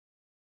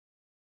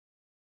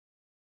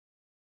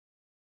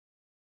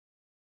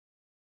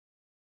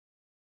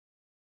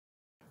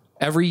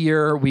Every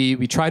year,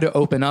 we try to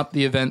open up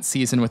the event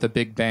season with a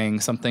big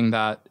bang, something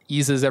that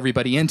eases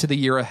everybody into the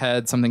year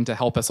ahead, something to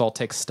help us all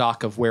take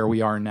stock of where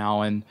we are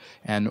now and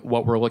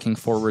what we're looking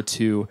forward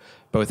to,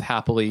 both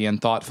happily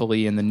and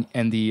thoughtfully in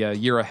the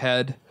year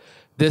ahead.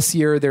 This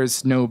year,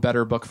 there's no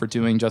better book for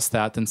doing just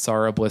that than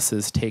Sarah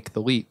Bliss's Take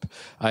the Leap.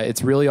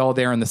 It's really all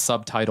there in the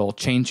subtitle,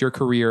 Change Your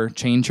Career,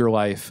 Change Your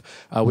Life,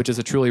 which is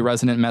a truly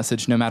resonant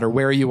message no matter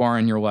where you are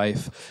in your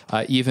life.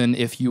 Even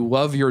if you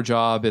love your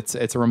job, it's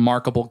a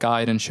remarkable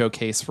guide and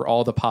showcase for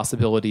all the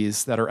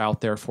possibilities that are out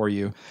there for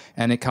you.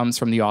 And it comes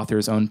from the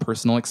author's own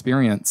personal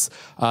experience.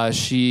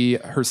 She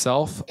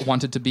herself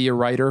wanted to be a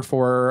writer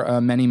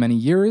for many, many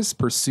years,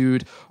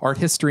 pursued art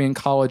history in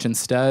college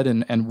instead,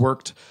 and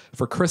worked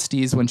for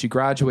Christie's when she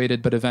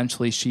graduated, but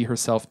eventually she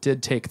herself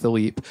did take the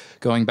leap,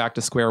 going back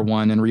to square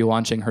one and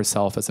relaunching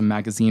herself as a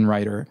magazine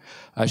writer.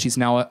 She's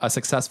now a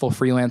successful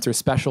freelancer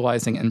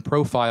specializing in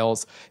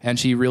profiles, and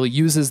she really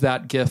uses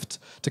that gift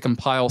to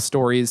compile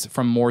stories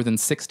from more than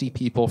 60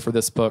 people for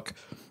this book.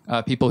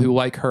 People who,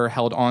 like her,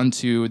 held on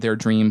to their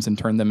dreams and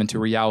turned them into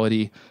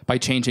reality by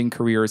changing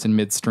careers in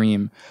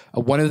midstream.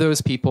 One of those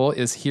people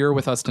is here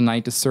with us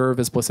tonight to serve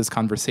as Bliss's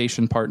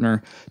conversation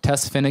partner,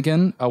 Tess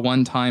Finnegan, a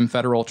one-time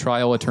federal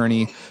trial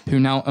attorney who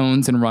now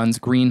owns and runs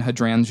Green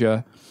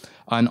Hydrangea,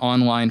 an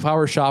online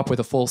flower shop with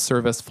a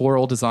full-service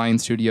floral design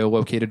studio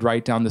located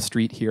right down the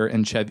street here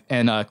in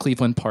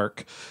Cleveland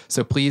Park.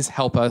 So please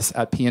help us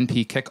at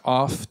PNP kick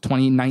off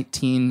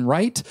 2019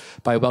 right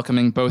by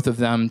welcoming both of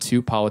them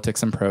to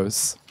Politics and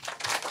Prose.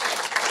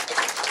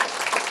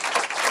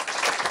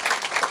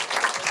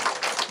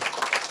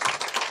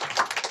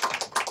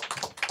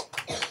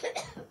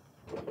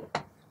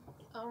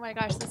 Oh my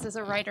gosh, this is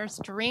a writer's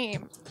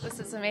dream. This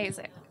is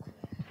amazing.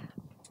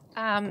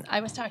 I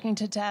was talking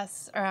to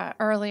Tess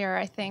earlier.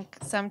 I think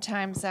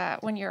sometimes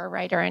when you're a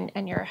writer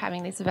and you're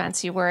having these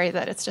events, you worry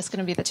that it's just going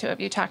to be the two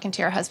of you talking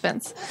to your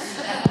husbands.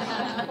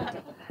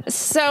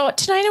 So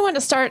tonight I want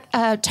to start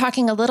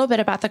talking a little bit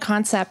about the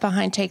concept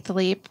behind Take the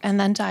Leap and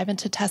then dive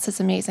into Tess's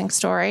amazing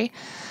story,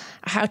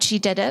 how she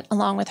did it,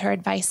 along with her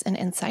advice and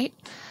insight.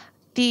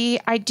 The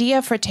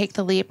idea for Take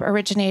the Leap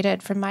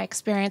originated from my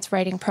experience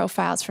writing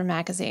profiles for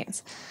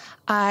magazines.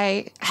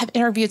 I have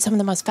interviewed some of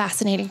the most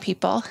fascinating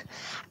people,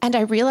 and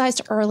I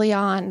realized early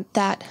on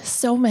that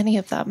so many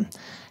of them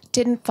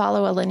didn't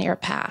follow a linear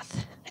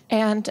path.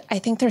 And I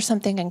think there's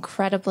something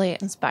incredibly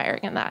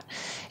inspiring in that,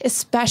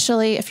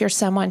 especially if you're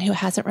someone who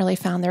hasn't really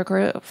found their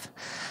groove.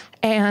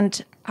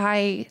 And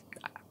I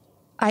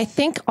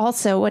think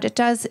also what it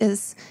does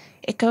is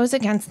it goes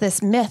against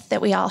this myth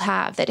that we all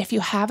have, that if you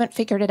haven't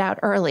figured it out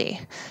early,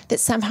 that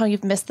somehow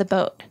you've missed the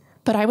boat.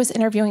 But I was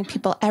interviewing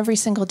people every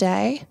single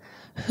day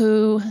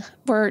who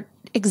were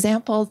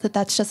examples that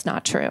that's just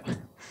not true.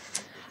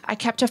 I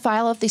kept a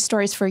file of these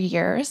stories for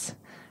years,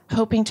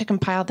 hoping to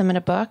compile them in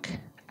a book.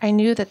 I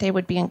knew that they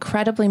would be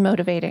incredibly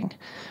motivating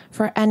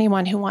for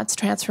anyone who wants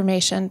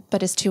transformation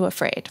but is too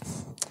afraid.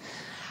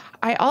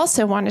 I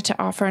also wanted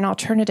to offer an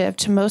alternative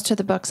to most of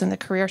the books in the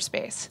career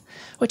space,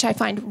 which I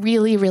find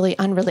really, really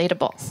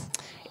unrelatable,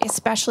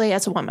 especially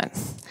as a woman.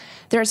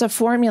 There's a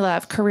formula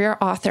of career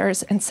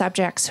authors and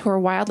subjects who are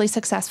wildly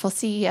successful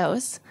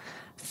CEOs,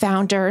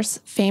 founders,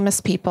 famous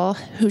people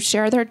who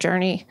share their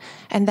journey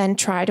and then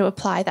try to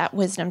apply that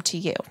wisdom to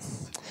you.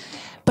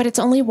 But it's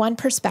only one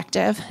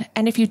perspective,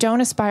 and if you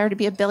don't aspire to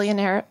be a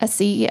billionaire, a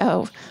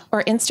CEO,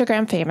 or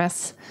Instagram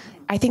famous,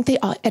 I think the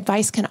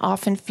advice can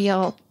often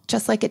feel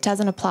just like it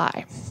doesn't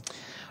apply.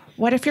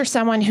 What if you're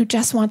someone who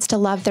just wants to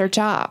love their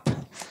job?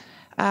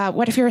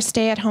 What if you're a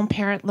stay-at-home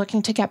parent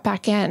looking to get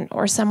back in,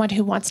 or someone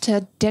who wants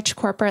to ditch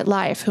corporate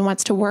life, who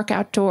wants to work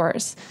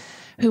outdoors,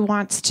 who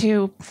wants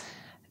to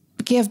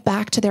give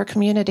back to their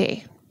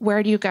community?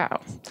 Where do you go?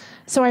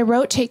 So I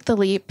wrote Take the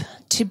Leap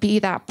to be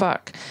that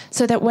book,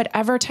 so that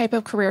whatever type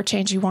of career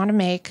change you want to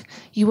make,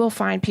 you will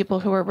find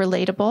people who are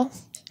relatable,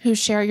 who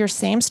share your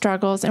same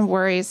struggles and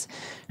worries,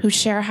 who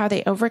share how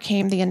they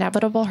overcame the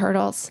inevitable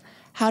hurdles,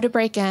 how to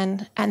break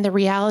in, and the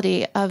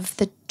reality of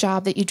the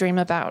job that you dream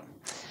about.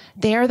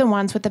 They are the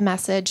ones with the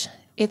message,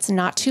 it's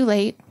not too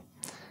late,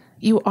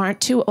 you aren't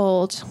too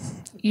old,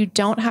 you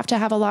don't have to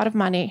have a lot of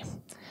money,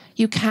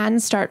 you can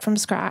start from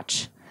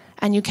scratch,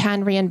 and you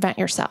can reinvent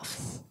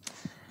yourself.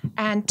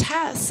 And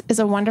Tess is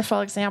a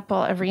wonderful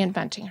example of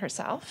reinventing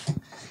herself.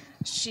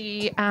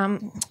 She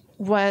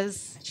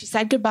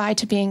said goodbye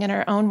to being, in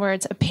her own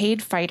words, a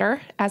paid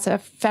fighter as a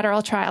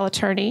federal trial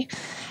attorney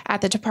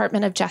at the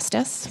Department of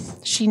Justice.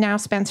 She now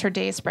spends her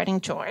days spreading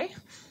joy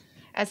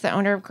as the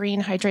owner of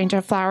Green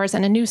Hydrangea Flowers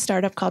and a new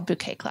startup called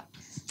Bouquet Club.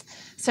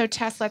 So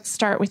Tess, let's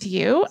start with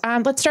you.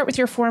 Let's start with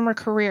your former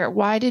career.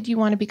 Why did you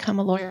want to become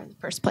a lawyer in the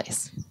first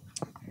place?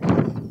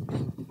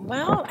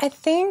 Well, I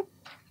think,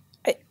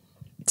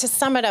 to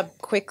sum it up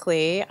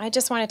quickly, I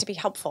just wanted to be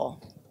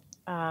helpful.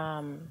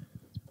 That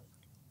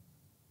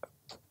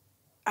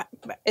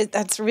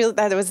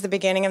was the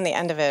beginning and the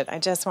end of it. I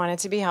just wanted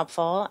to be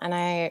helpful,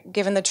 and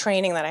given the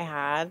training that I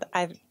had,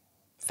 I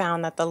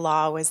found that the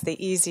law was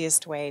the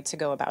easiest way to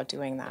go about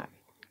doing that.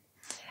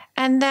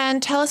 And then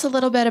tell us a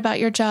little bit about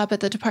your job at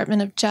the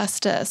Department of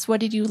Justice. What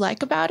did you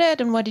like about it,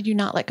 and what did you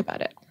not like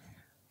about it?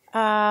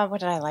 What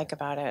did I like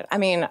about it? I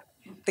mean,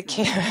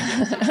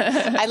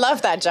 I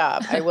love that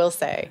job, I will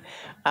say.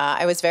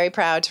 I was very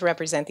proud to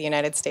represent the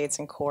United States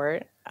in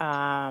court.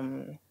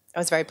 I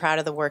was very proud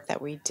of the work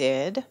that we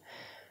did.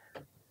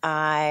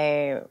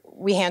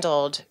 We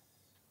handled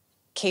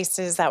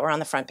cases that were on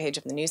the front page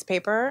of the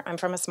newspaper. I'm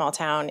from a small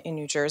town in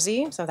New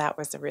Jersey, so that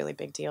was a really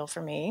big deal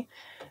for me.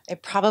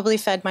 It probably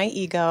fed my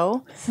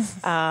ego.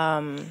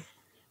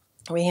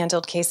 We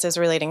handled cases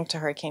relating to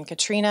Hurricane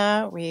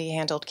Katrina. We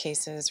handled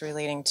cases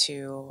relating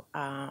to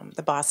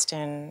the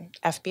Boston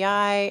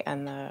FBI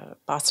and the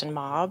Boston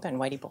mob and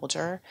Whitey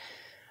Bulger.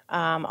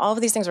 All of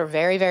these things were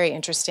very, very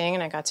interesting,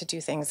 and I got to do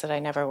things that I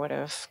never would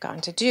have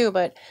gotten to do.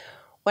 But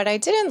what I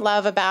didn't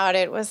love about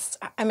it was,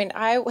 I mean,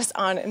 I was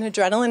on an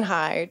adrenaline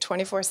high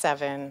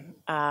 24/7.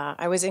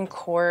 I was in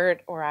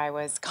court, or I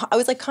was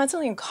like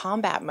constantly in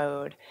combat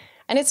mode.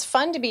 And it's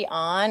fun to be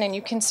on, and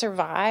you can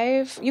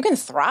survive. You can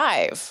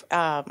thrive.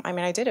 I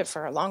mean, I did it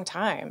for a long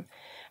time,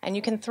 and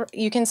you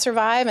can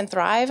survive and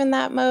thrive in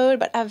that mode.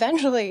 But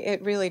eventually,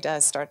 it really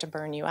does start to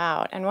burn you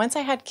out. And once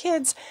I had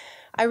kids,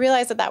 I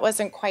realized that that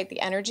wasn't quite the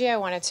energy I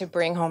wanted to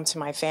bring home to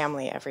my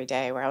family every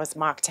day, where I was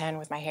Mach 10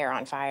 with my hair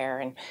on fire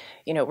and,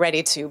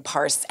 ready to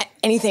parse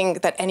anything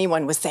that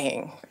anyone was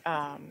saying.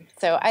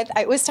 So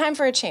it was time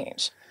for a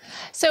change.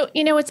 So,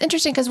 it's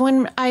interesting because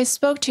when I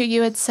spoke to you,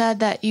 you had said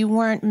that you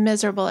weren't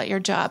miserable at your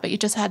job, but you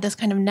just had this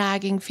kind of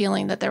nagging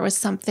feeling that there was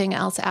something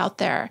else out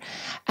there.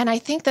 And I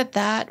think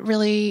that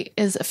really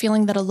is a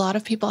feeling that a lot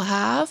of people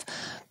have,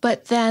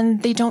 but then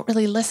they don't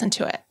really listen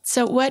to it.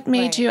 So what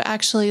made you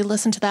actually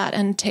listen to that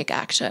and take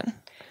action?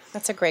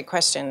 That's a great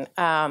question.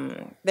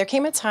 There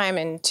came a time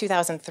in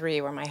 2003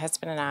 where my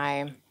husband and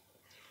I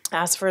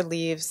asked for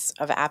leaves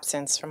of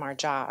absence from our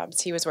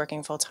jobs. He was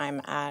working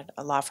full-time at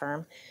a law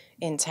firm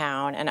in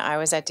town, and I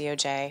was at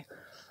DOJ.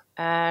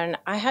 And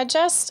I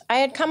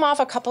had come off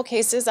a couple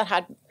cases that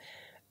had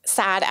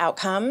sad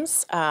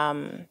outcomes.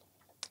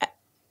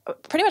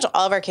 Pretty much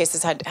all of our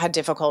cases had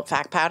difficult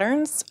fact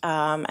patterns,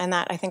 and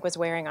that I think was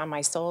wearing on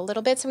my soul a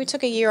little bit. So we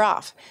took a year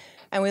off,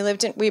 and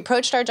we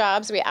approached our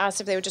jobs. We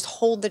asked if they would just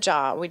hold the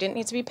job. We didn't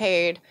need to be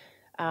paid.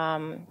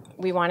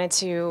 We wanted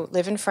to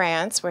live in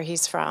France, where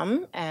he's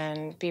from,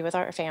 and be with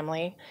our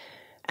family.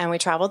 And we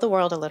traveled the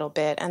world a little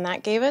bit, and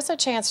that gave us a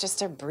chance just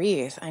to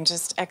breathe and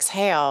just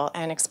exhale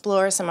and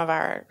explore some of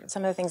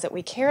the things that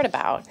we cared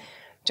about.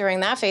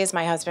 During that phase,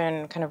 my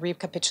husband kind of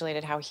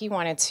recapitulated how he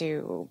wanted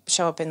to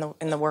show up in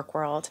the work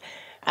world,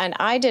 and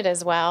I did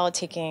as well,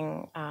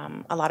 taking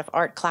a lot of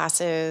art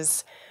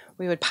classes.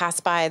 We would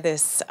pass by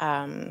this.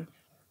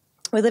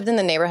 We lived in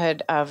the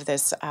neighborhood of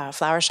this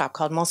flower shop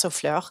called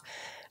Fleurs.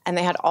 And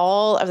they had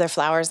all of their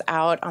flowers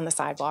out on the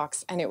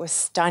sidewalks, and it was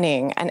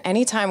stunning. And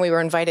anytime we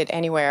were invited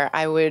anywhere,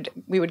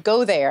 we would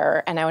go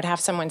there, and I would have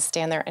someone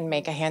stand there and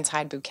make a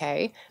hand-tied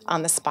bouquet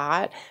on the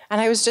spot.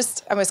 And I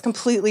was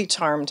completely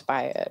charmed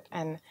by it.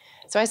 And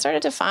so I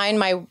started to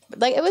find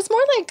it was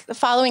more like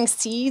following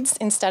seeds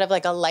instead of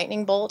like a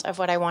lightning bolt of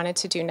what I wanted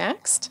to do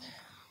next.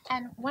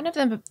 And one of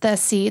the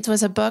seeds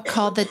was a book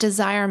called The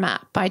Desire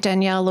Map by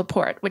Danielle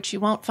Laporte, which you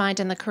won't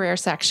find in the career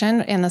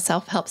section, in the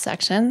self-help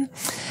section.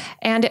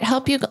 And it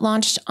helped you get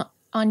launched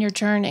on your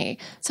journey.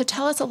 So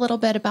tell us a little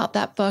bit about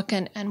that book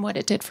and what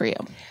it did for you.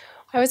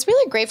 I was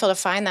really grateful to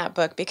find that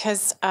book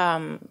because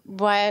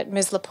what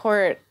Ms.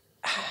 Laporte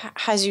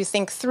has you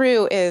think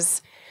through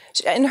is,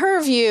 in her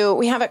view,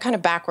 we have it kind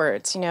of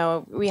backwards.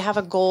 We have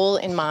a goal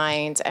in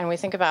mind, and we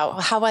think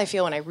about how will I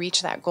feel when I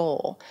reach that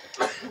goal.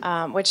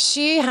 What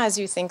she has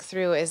you think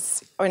through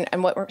is,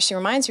 and what she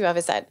reminds you of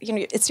is that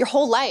it's your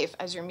whole life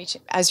as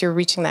you're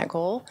reaching that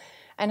goal,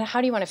 and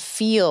how do you want to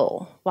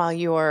feel while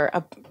you're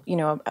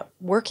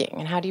working,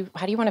 and how do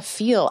you want to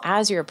feel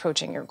as you're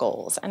approaching your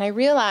goals. And I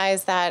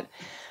realized that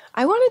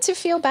I wanted to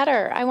feel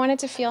better. I wanted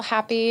to feel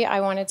happy.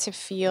 I wanted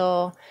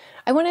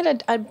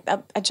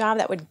a job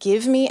that would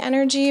give me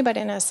energy, but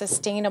in a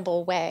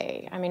sustainable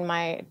way. I mean,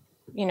 my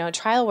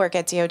trial work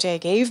at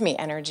DOJ gave me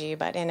energy,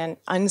 but in an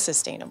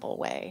unsustainable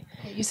way.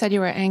 You said you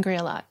were angry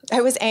a lot.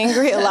 I was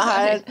angry a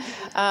lot.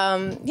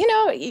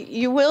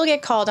 You will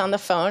get called on the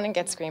phone and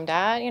get screamed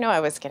at. I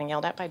was getting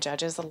yelled at by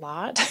judges a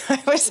lot.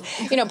 I was,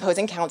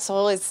 opposing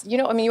counsel is,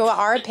 you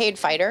are a paid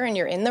fighter and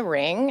you're in the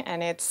ring,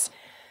 and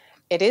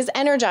it is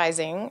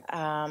energizing,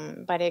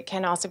 but it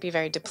can also be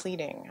very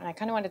depleting. And I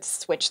kind of wanted to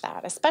switch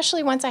that,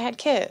 especially once I had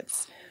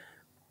kids.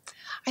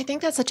 I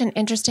think that's such an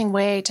interesting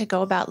way to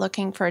go about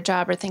looking for a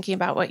job or thinking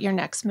about what your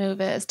next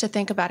move is, to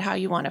think about how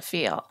you want to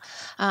feel.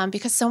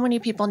 Because so many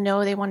people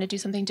know they want to do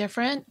something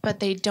different, but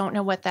they don't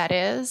know what that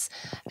is.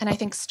 And I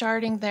think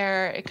starting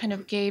there, it kind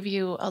of gave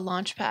you a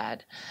launch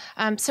pad.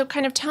 So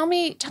kind of tell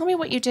me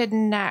what you did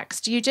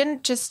next. You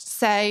didn't just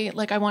say,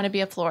 like, I want to be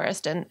a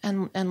florist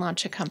and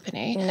launch a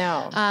company.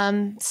 No.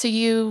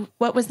 So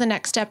what was the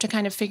next step to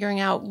kind of figuring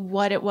out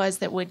what it was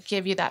that would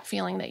give you that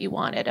feeling that you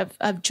wanted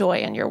of joy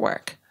in your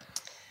work?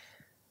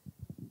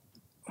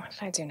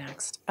 did I do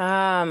next?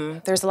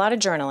 There's a lot of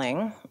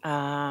journaling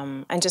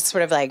and just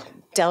sort of like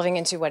delving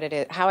into what it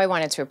is, how I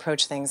wanted to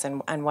approach things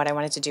and what I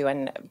wanted to do.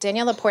 And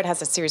Danielle Laporte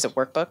has a series of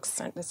workbooks.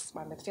 And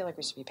I feel like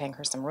we should be paying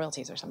her some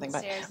royalties or something,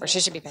 or she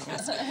should be paying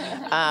us.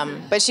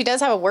 But she does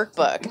have a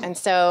workbook. And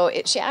so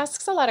she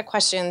asks a lot of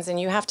questions, and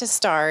you have to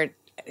start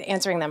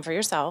answering them for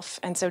yourself.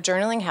 And so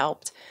journaling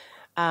helped.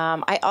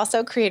 I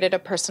also created a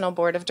personal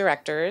board of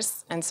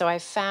directors. And so I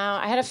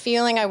had a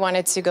feeling I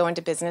wanted to go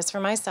into business for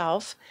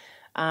myself.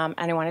 And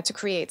I wanted to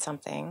create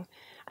something.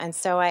 And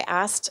so I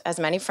asked as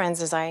many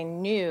friends as I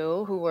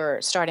knew who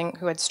had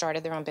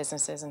started their own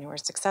businesses and who were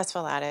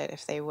successful at it,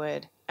 if they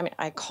would. I mean,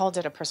 I called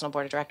it a personal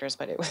board of directors,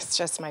 but it was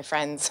just my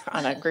friends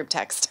on a group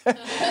text. But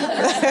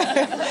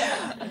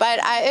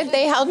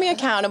they held me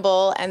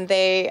accountable, and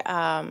they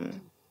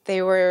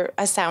were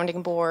a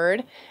sounding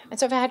board. And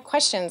so if I had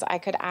questions, I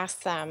could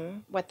ask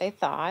them what they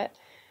thought.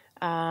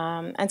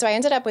 And so I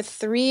ended up with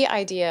 3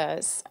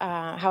 ideas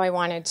how I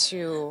wanted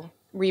to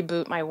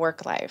reboot my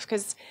work life,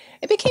 because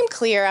it became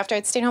clear after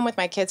I'd stayed home with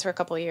my kids for a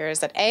couple of years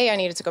that A, I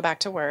needed to go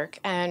back to work,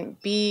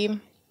 and B,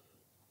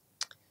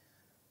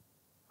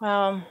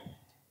 well,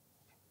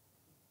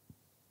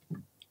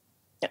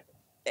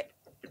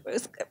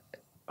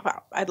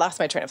 I'd lost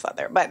my train of thought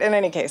there, but in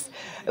any case,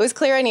 it was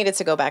clear I needed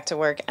to go back to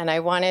work, and I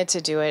wanted to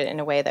do it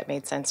in a way that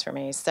made sense for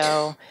me.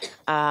 So,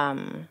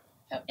 and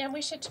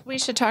we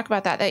should talk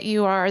about that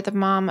you are the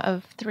mom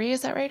of 3,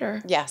 is that right?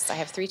 Or yes, I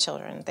have 3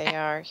 children.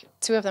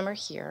 2 of them are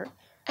here.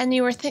 And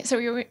you were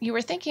you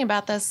were thinking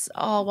about this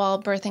all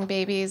while birthing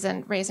babies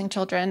and raising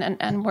children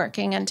and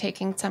working and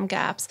taking some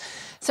gaps.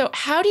 So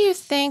how do you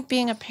think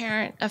being a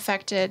parent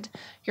affected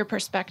your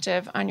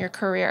perspective on your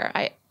career?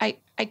 I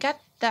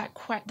get that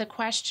the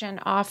question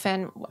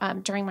often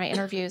during my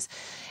interviews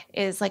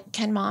is like,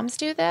 can moms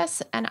do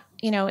this? And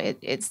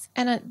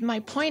my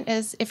point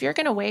is, if you're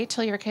going to wait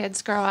till your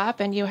kids grow up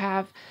and you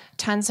have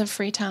tons of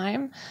free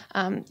time,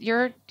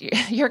 you're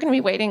going to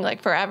be waiting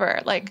like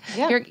forever. Like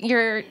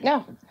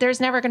there's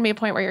never going to be a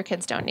point where your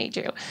kids don't need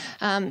you.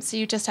 So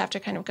you just have to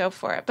kind of go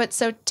for it. But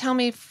so tell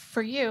me,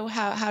 for you,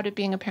 how did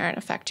being a parent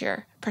affect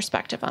your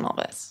perspective on all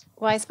this?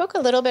 Well, I spoke a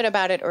little bit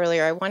about it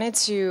earlier. I wanted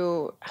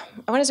to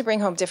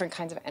bring home a different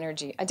kind of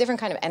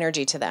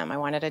energy to them. I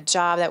wanted a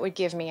job that would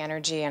give me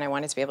energy, and I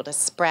wanted to be able to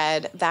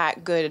spread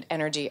that good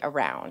energy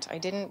around. I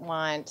didn't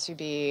want to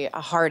be a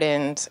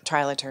hardened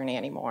trial attorney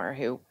anymore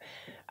who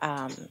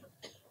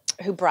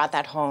brought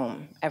that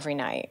home every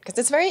night,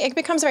 because it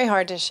becomes very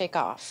hard to shake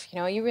off.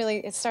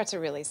 It starts to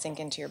really sink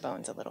into your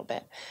bones a little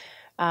bit.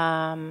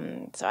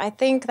 So I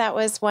think that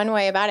was one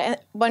way about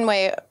it. One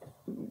way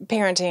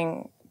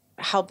parenting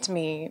helped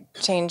me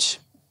change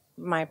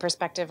my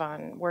perspective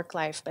on work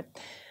life, but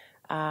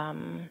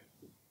I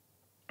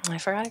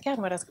forgot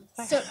again what I was going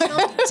to say.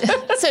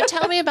 So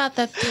tell me about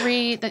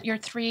your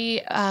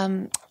 3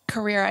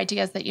 career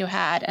ideas that you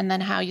had, and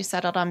then how you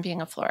settled on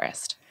being a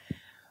florist.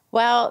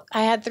 Well,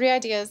 I had 3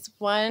 ideas.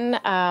 One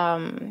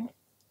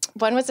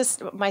was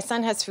my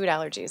son has food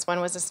allergies.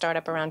 One was a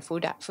startup around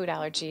food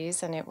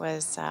allergies, and it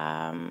was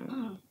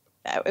going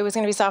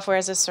to be software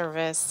as a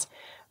service,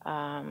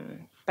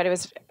 but it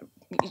was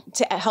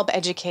to help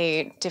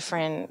educate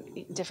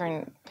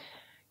different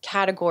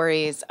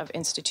categories of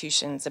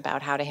institutions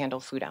about how to handle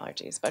food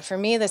allergies. But for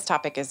me, this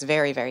topic is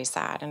very, very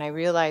sad. And I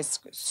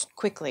realized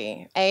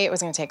quickly, A, it was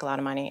going to take a lot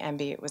of money, and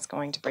B, it was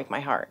going to break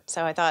my heart.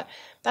 So I thought,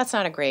 that's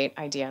not a great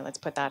idea. Let's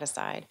put that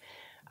aside.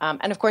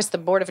 And of course, the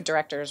board of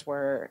directors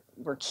were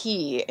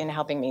key in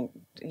helping me,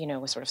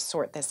 sort of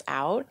sort this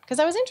out, because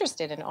I was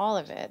interested in all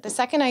of it. The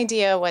second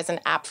idea was an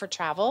app for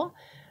travel.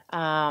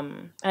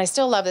 And I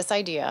still love this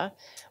idea,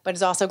 but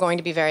it's also going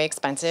to be very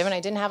expensive, and I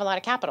didn't have a lot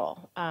of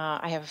capital.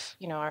 I have,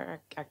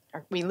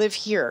 we live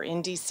here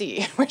in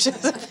DC, which is,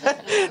 so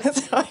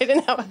I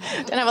didn't have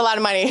a lot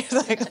of money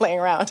like laying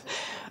around.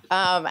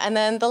 And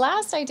then the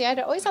last idea, I'd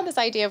always had this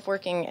idea of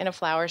working in a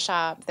flower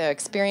shop. The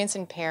experience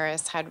in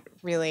Paris had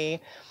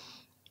really,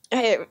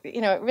 it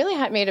really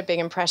had made a big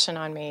impression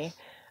on me.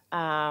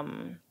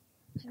 And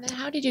then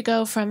how did you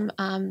go from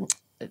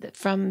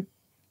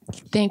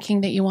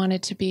thinking that you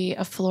wanted to be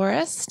a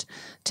florist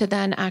to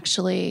then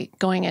actually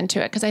going into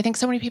it? Because I think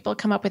so many people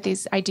come up with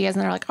these ideas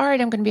and they're like, all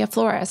right, I'm going to be a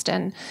florist.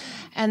 And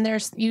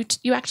there's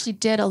you actually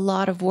did a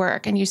lot of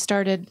work, and you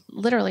started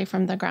literally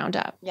from the ground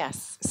up.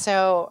 Yes.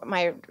 So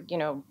my,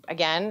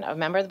 again, a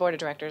member of the board of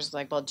directors was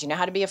like, well, do you know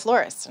how to be a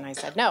florist? And I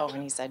said, no.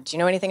 And he said, do you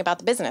know anything about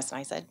the business? And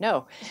I said,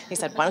 no. He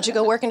said, why don't you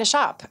go work in a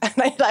shop? And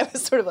I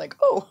was sort of like,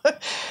 oh.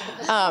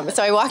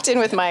 So I walked in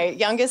with my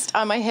youngest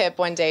on my hip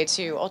one day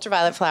to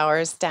Ultraviolet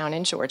Flowers down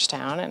in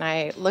Georgetown. And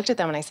I looked at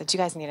them and I said, do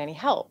you guys need any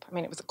help? I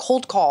mean, it was a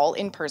cold call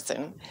in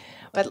person.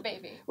 But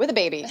with a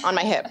baby on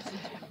my hip.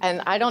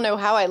 And I don't know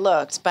how I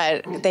looked,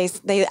 but they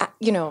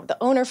the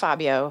owner,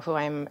 Fabio, who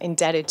I'm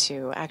indebted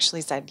to,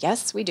 actually said,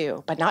 yes, we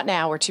do, but not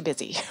now, we're too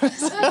busy.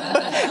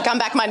 Come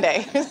back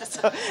Monday.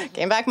 So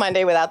came back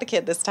Monday without the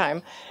kid this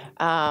time.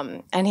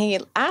 And he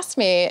asked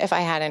me if I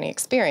had any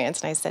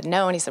experience, and I said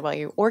no, and he said, well,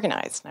 you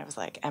organized. And I was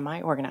like, am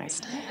I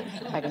organized?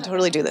 I can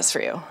totally do this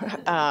for you.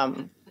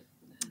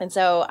 And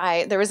so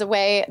there was a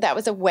way, that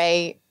was a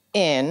way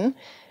in.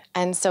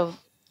 And so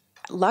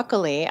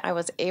luckily I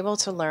was able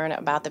to learn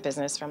about the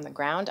business from the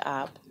ground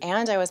up,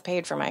 and I was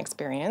paid for my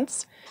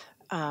experience.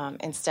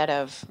 Instead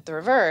of the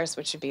reverse,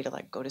 which would be to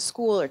like go to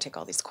school or take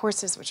all these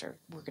courses, which were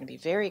going to be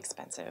very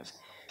expensive.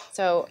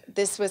 So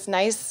this was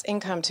nice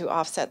income to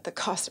offset the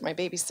cost of my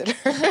babysitter.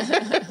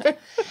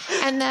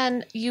 And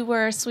then you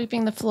were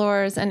sweeping the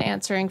floors and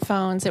answering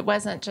phones. It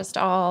wasn't just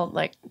all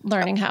like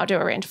learning how to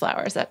arrange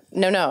flowers.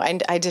 No,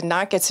 I did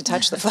not get to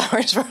touch the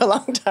flowers for a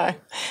long time.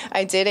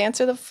 I did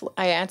answer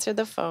I answered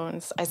the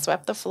phones. I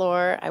swept the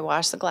floor. I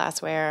washed the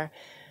glassware.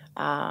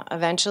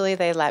 Eventually,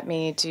 they let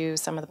me do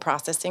some of the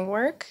processing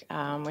work,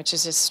 which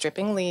is just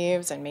stripping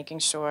leaves and making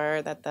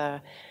sure that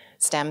the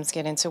stems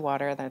get into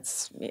water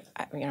that's,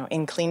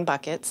 in clean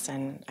buckets,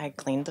 and I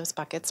cleaned those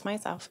buckets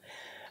myself.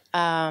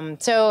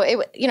 So it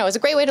was a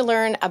great way to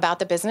learn about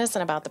the business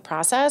and about the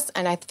process.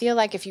 And I feel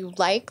like if you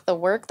like the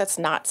work that's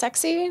not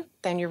sexy,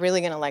 then you're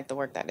really going to like the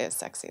work that is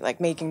sexy, like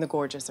making the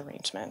gorgeous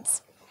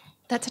arrangements.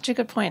 That's such a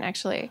good point,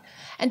 actually.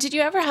 And did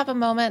you ever have a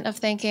moment of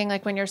thinking,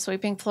 like when you're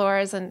sweeping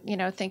floors and,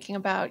 thinking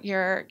about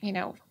your,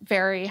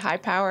 very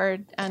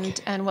high-powered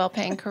and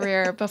well-paying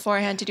career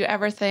beforehand, did you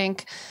ever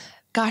think,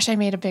 gosh, I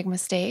made a big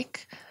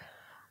mistake?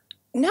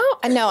 No,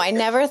 I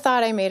never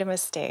thought I made a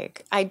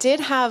mistake. I did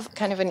have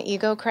kind of an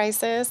ego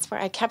crisis where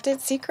I kept it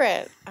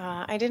secret.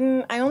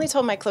 I only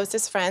told my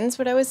closest friends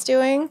what I was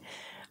doing.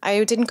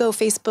 I didn't go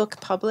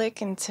Facebook public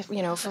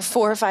for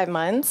 4 or 5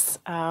 months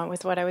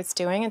with what I was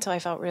doing until I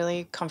felt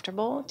really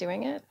comfortable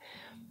doing it.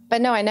 But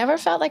no, I never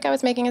felt like I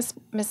was making a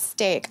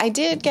mistake. I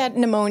did get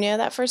pneumonia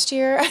that first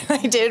year.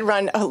 I did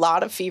run a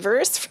lot of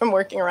fevers from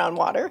working around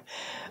water.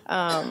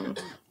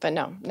 But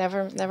no,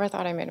 never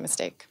thought I made a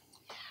mistake.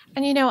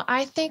 And,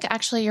 I think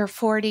actually your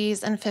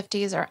 40s and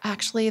 50s are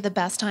actually the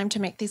best time to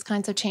make these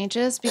kinds of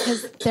changes,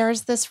 because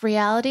there's this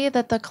reality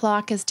that the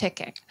clock is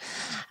ticking.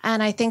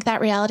 And I think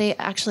that reality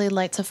actually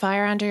lights a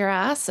fire under your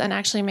ass and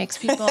actually makes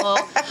people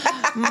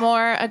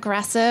more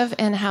aggressive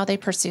in how they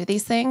pursue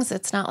these things.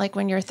 It's not like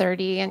when you're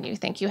 30 and you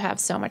think you have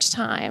so much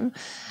time.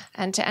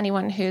 And to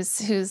anyone who's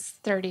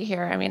 30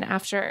 here, I mean,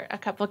 after a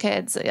couple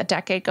kids, a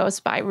decade goes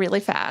by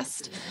really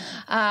fast.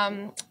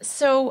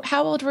 So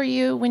how old were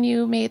you when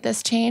you made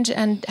this change,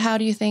 and how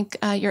do you think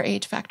your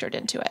age factored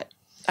into it?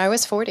 I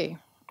was 40.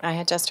 I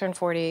had just turned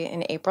 40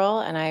 in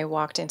April, and I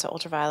walked into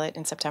Ultraviolet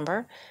in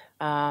September.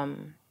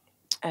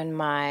 And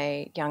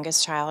my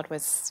youngest child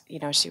was,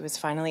 she was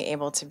finally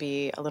able to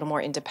be a little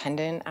more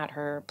independent at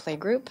her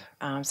playgroup.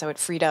 So it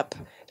freed up,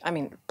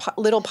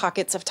 little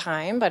pockets of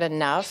time, but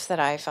enough that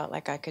I felt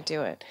like I could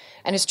do it.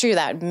 And it's true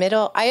that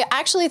I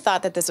actually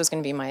thought that this was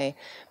going to be my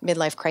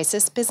midlife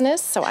crisis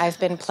business. So I've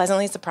been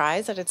pleasantly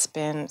surprised that it's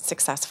been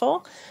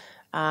successful.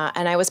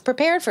 And I was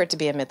prepared for it to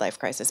be a midlife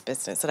crisis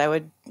business, that I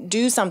would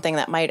do something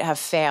that might have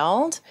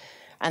failed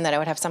and that I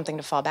would have something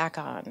to fall back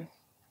on.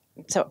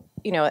 So,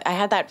 I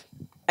had that.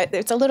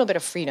 It's a little bit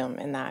of freedom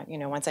in that,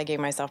 once I gave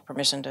myself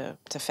permission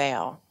to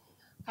fail.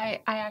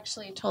 I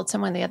actually told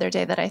someone the other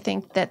day that I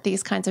think that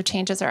these kinds of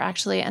changes are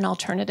actually an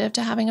alternative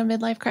to having a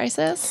midlife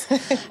crisis.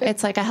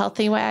 It's like a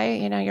healthy way.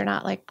 You're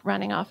not like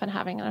running off and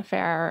having an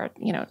affair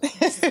or,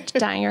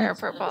 dyeing your hair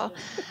purple.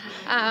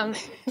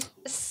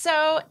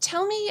 So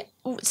tell me,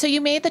 so you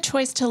made the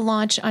choice to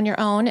launch on your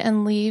own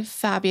and leave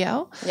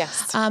Fabio.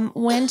 Yes.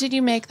 When did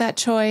you make that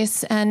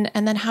choice, and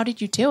then how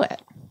did you do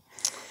it?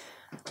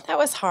 That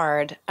was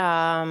hard.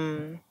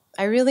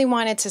 I really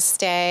wanted to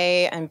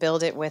stay and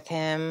build it with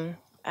him.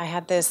 I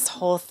had this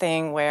whole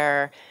thing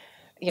where,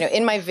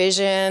 in my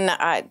vision,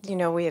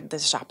 we had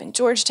this shop in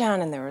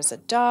Georgetown, and there was a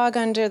dog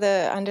under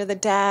the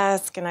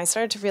desk, and I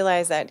started to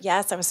realize that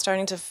yes, I was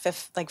starting to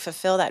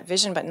fulfill that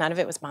vision, but none of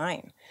it was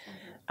mine.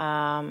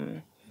 Mm-hmm.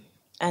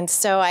 And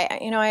so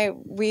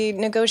we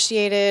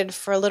negotiated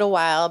for a little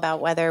while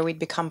about whether we'd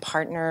become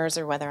partners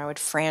or whether I would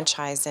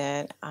franchise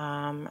it.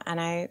 And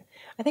I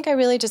think I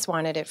really just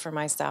wanted it for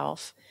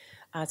myself.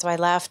 So I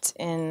left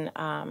in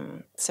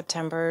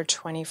September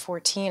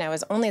 2014. I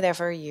was only there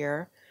for a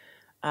year.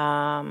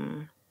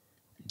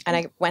 And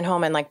I went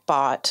home and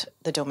bought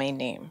the domain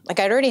name.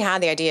 I'd already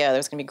had the idea there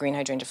was going to be Green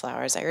Hydrangea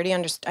Flowers. I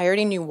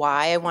already knew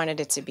why I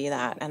wanted it to be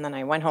that. And then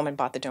I went home and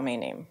bought the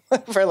domain name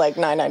for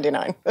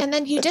 $9.99. And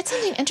then you did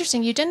something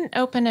interesting. You didn't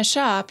open a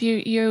shop.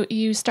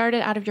 You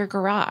started out of your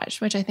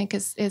garage, which I think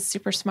is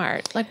super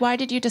smart. Why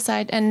did you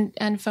decide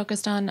and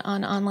focused on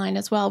online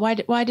as well?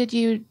 Why did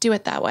you do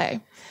it that way?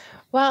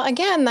 Well,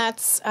 again,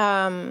 that's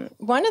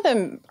one of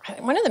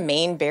the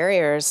main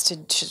barriers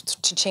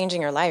to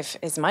changing your life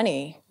is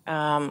money.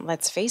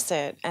 Let's face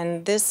it.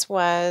 And this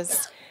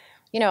was,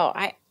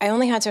 I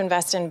only had to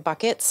invest in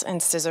buckets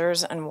and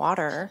scissors and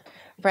water,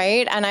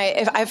 right? And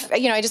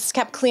I just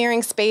kept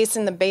clearing space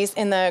in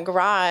the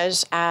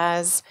garage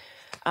as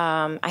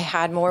I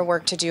had more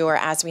work to do, or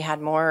as we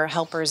had more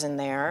helpers in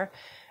there.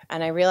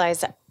 And I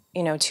realized that,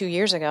 2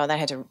 years ago that I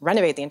had to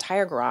renovate the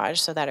entire garage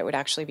so that it would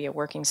actually be a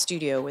working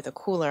studio with a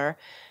cooler.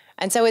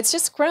 And so it's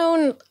just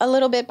grown a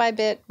little bit by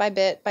bit by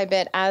bit by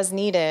bit as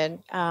needed.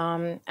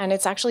 And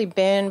it's actually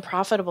been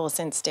profitable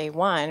since day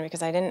one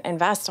because I didn't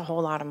invest a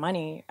whole lot of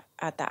money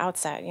at the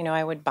outset. You know,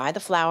 I would buy the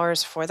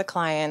flowers for the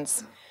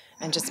clients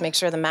and just make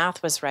sure the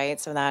math was right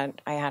so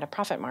that I had a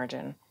profit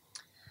margin.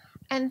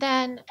 And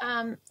then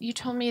you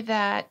told me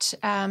that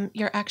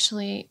you're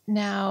actually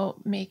now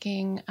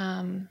making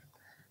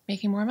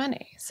more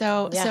money.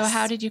 So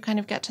how did you kind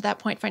of get to that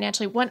point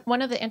financially?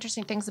 One of the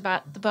interesting things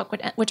about the book,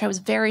 which I was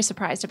very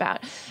surprised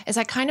about, is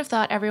I kind of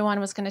thought everyone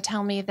was going to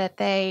tell me that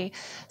they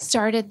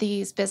started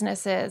these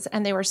businesses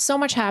and they were so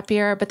much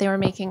happier, but they were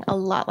making a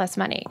lot less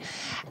money.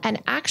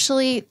 And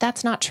actually,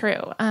 that's not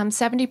true.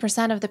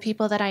 70% of the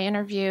people that I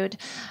interviewed,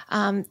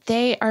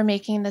 they are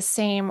making the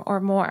same or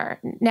more.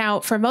 Now,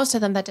 for most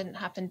of them, that didn't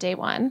happen day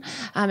one.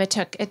 It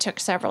took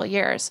several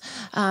years.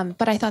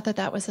 But I thought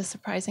that was a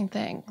surprising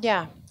thing.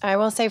 Yeah, I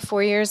will say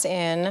 4 years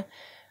in,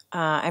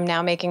 I'm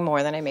now making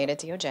more than I made at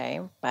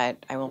DOJ, but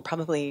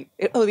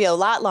it will be a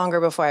lot longer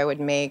before I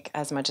would make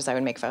as much as I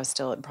would make if I was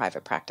still in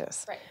private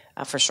practice, right.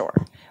 For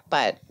sure.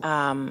 But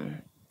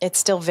it's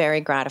still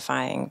very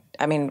gratifying.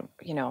 I mean,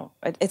 you know,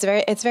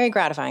 it's very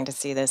gratifying to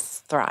see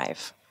this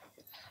thrive.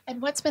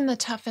 And what's been the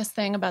toughest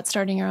thing about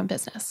starting your own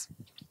business?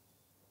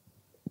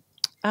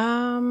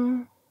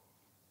 I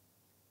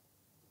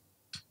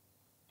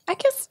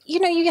guess,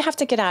 you know, you have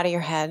to get out of your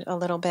head a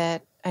little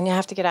bit. And you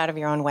have to get out of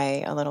your own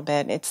way a little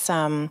bit. It's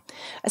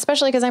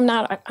especially because I'm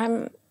not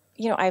a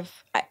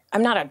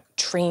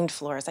trained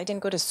florist. I didn't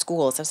go to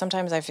school, so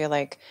sometimes I feel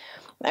like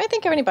I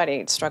think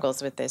everybody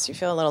struggles with this. You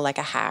feel a little like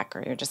a hack,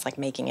 or you're just like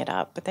making it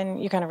up. But then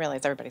you kind of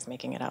realize everybody's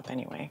making it up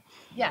anyway.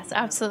 Yes,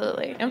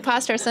 absolutely.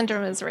 Imposter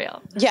syndrome is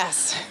real.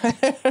 Yes.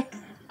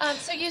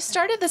 So you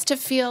started this to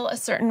feel a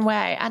certain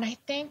way. And I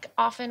think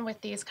often with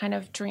these kind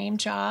of dream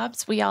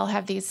jobs, we all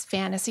have these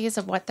fantasies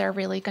of what they're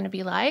really going to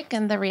be like,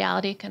 and the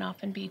reality can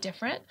often be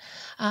different.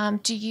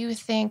 Do you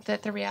think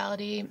that the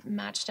reality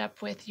matched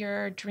up with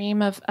your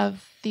dream of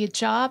the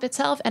job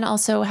itself and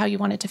also how you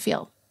wanted to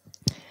feel?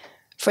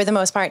 For the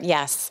most part,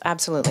 yes,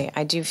 absolutely.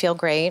 I do feel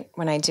great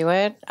when I do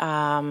it.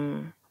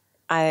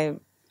 I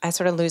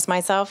sort of lose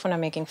myself when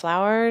I'm making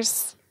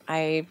flowers.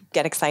 I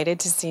get excited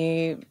to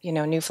see, you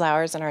know, new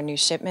flowers and our new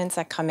shipments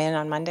that come in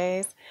on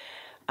Mondays.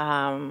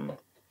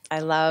 I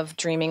love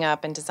dreaming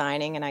up and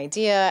designing an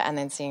idea and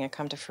then seeing it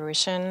come to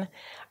fruition.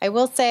 I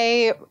will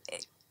say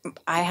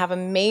I have a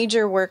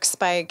major work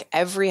spike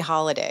every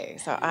holiday.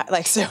 So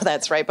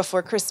that's right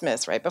before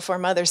Christmas, right before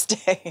Mother's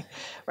Day,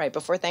 right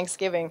before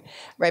Thanksgiving,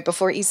 right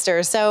before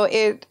Easter. So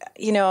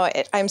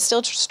I'm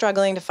still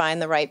struggling to find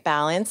the right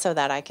balance so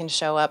that I can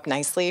show up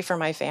nicely for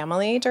my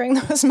family during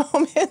those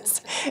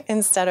moments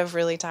instead of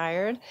really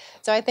tired.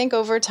 So I think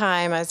over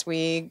time, as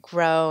we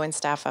grow and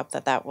staff up,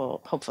 that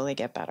will hopefully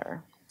get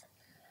better.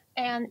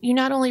 And you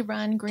not only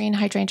run Green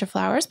Hydrangea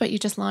Flowers, but you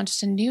just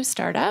launched a new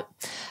startup.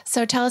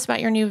 So tell us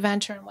about your new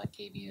venture and what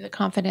gave you the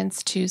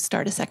confidence to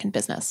start a second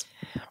business.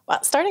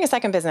 Well, starting a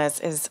second business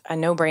is a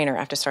no-brainer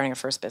after starting a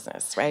first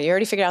business, right? You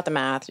already figured out the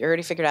math. You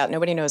already figured out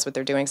nobody knows what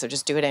they're doing, so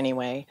just do it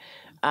anyway.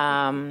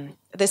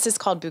 This is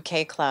called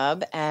Bouquet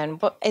Club,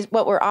 and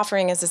what we're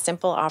offering is a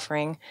simple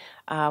offering.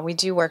 We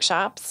do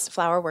workshops,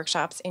 flower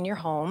workshops in your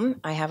home.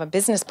 I have a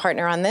business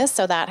partner on this,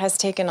 so that has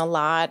taken a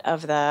lot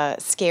of the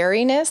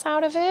scariness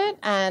out of it.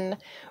 And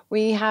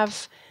we've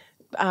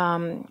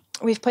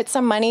put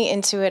some money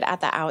into it at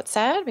the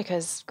outset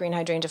because Green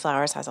Hydrangea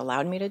Flowers has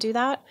allowed me to do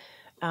that,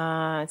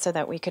 so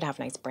that we could have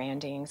nice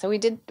branding. So we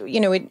did,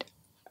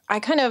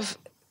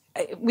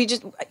 we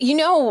just,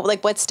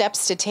 like what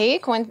steps to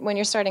take when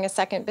you're starting a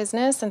second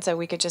business. And so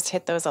we could just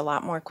hit those a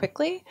lot more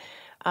quickly.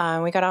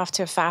 We got off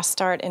to a fast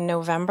start in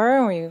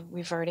November.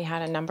 We've already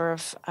had a number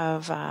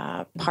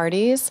of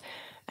parties,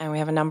 and we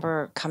have a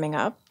number coming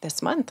up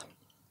this month.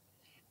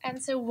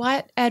 And so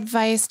what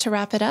advice, to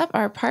wrap it up,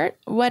 our part,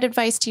 what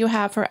advice do you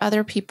have for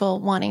other people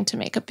wanting to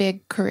make a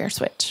big career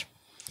switch?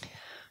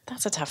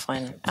 That's a tough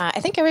one.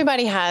 I think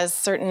everybody has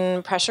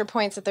certain pressure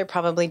points that they're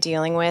probably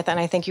dealing with, and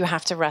I think you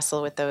have to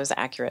wrestle with those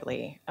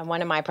accurately. And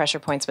one of my pressure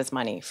points was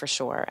money, for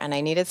sure. And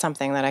I needed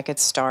something that I could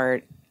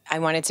start. I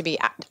wanted to be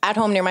at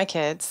home near my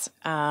kids,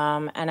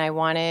 and I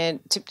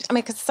wanted to,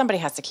 because somebody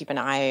has to keep an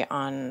eye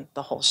on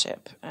the whole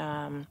ship.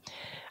 And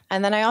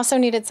then I also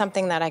needed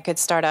something that I could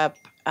start up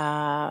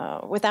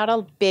without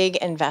a big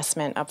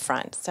investment up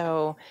front.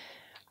 So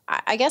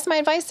I guess my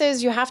advice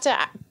is you have to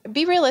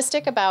be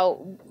realistic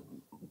about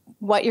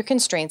what your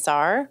constraints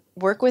are,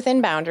 work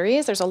within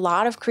boundaries. There's a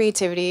lot of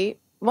creativity.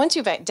 Once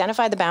you've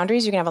identified the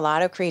boundaries, you can have a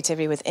lot of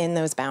creativity within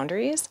those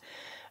boundaries.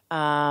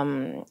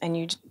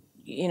 And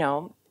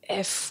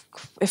if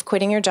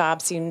quitting your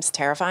job seems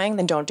terrifying,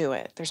 then don't do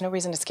it. There's no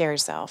reason to scare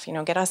yourself.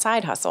 Get a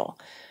side hustle.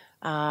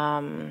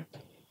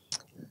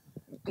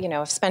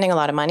 If spending a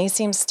lot of money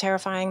seems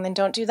terrifying, then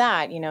don't do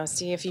that.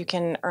 See if you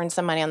can earn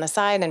some money on the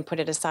side and put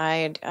it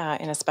aside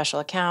in a special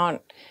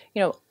account.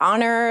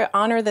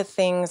 Honor the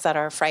things that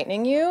are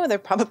frightening you. They're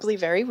probably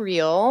very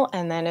real.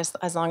 And then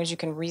as long as you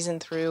can reason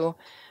through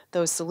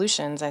those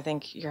solutions, I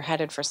think you're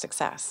headed for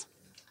success.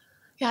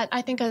 Yeah,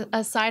 I think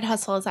a side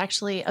hustle is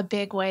actually a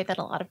big way that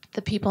a lot of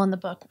the people in the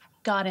book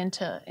got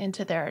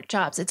into their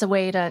jobs. It's a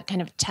way to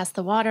kind of test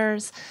the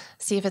waters,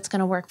 see if it's going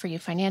to work for you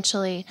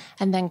financially,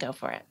 and then go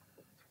for it.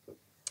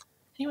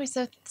 Anyway,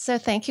 so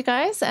thank you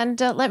guys, and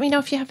let me know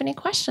if you have any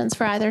questions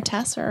for either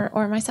Tess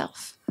or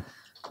myself.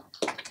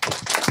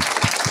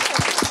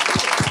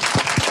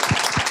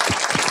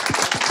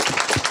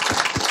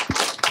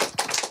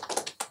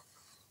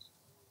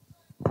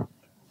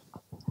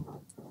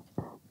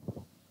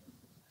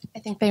 I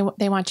think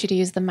they want you to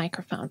use the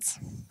microphones.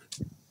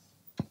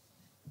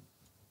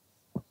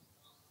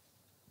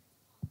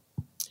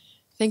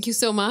 Thank you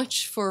so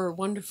much for a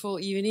wonderful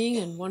evening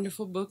and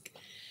wonderful book.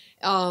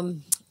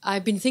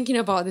 I've been thinking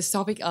about this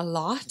topic a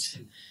lot.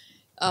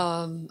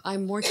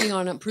 I'm working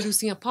on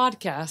producing a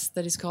podcast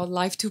that is called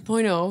Life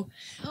 2.0,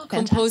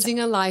 Composing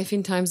a Life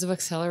in Times of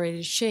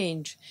Accelerated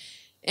Change.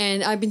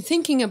 And I've been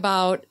thinking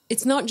about,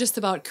 it's not just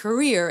about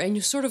career, and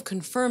you sort of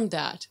confirmed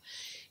that.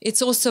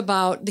 It's also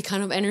about the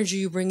kind of energy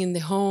you bring in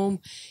the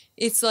home.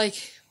 It's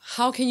like,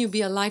 how can you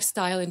be a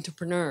lifestyle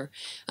entrepreneur?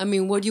 I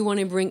mean, what do you want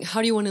to bring? How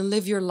do you want to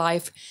live your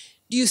life?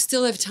 Do you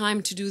still have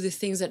time to do the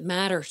things that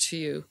matter to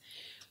you?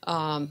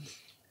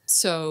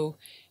 So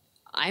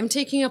I'm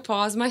taking a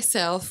pause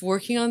myself,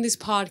 working on this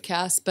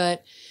podcast,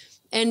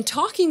 and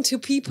talking to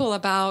people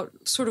about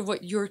sort of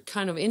what your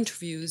kind of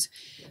interviews.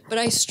 But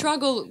I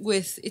struggle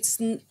with, it's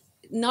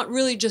not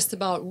really just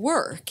about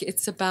work.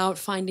 It's about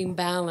finding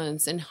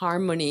balance and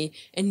harmony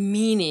and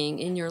meaning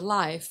in your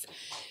life.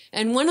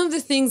 And one of the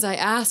things I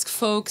ask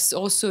folks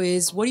also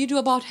is, what do you do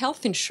about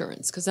health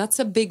insurance? Because that's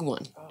a big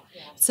one.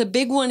 It's a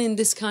big one in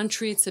this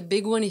country. It's a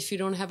big one if you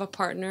don't have a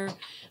partner.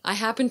 I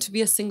happen to be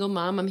a single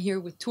mom. I'm here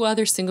with 2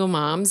 other single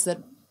moms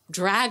that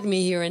dragged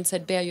me here and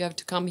said, Bea, you have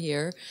to come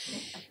here.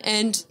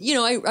 And, you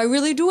know, I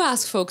really do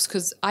ask folks,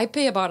 because I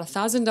pay about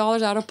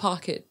 $1,000 out of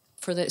pocket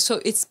for that.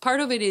 So it's part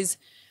of it is,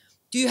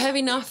 do you have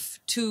enough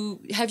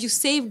have you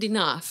saved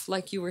enough,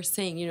 like you were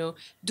saying, you know,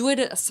 do it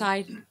a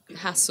side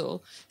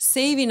hustle,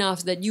 save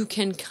enough that you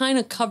can kind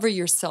of cover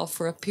yourself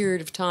for a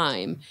period of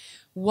time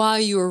while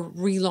you're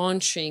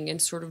relaunching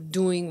and sort of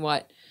doing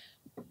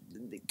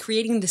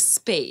creating the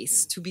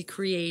space to be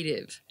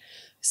creative.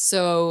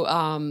 So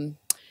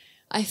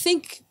I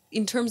think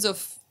in terms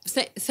of,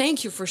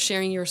 thank you for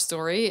sharing your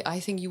story. I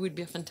think you would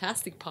be a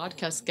fantastic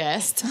podcast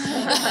guest.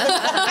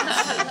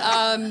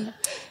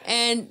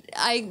 And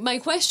my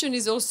question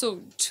is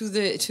also to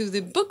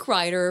the book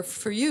writer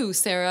for you,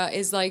 Sarah,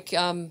 is like,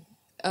 how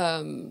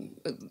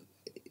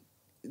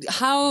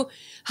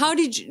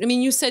did you, I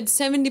mean, you said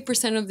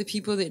 70% of the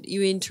people that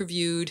you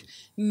interviewed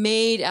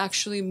made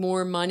actually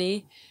more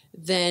money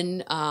than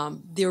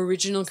the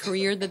original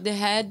career that they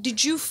had.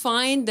 Did you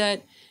find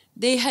that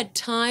they had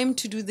time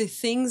to do the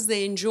things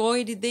they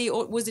enjoyed?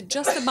 Or was it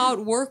just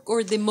about work,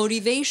 or the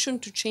motivation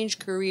to change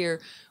career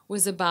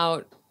was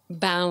about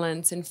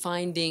balance and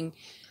finding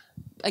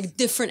a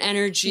different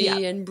energy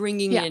and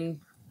bringing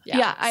in?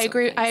 Yeah, I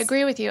agree. Thanks. I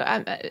agree with you.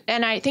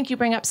 And I think you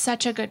bring up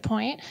such a good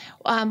point.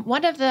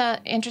 One of the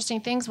interesting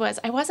things was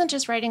I wasn't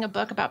just writing a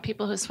book about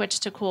people who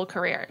switched to cool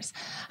careers.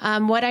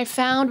 What I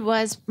found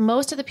was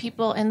most of the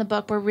people in the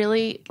book were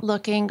really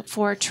looking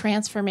for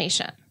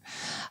transformation.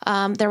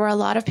 There were a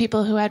lot of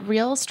people who had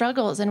real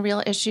struggles and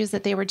real issues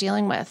that they were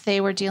dealing with. They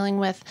were dealing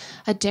with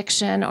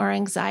addiction or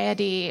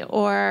anxiety,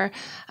 or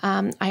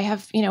I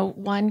have,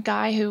 one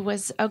guy who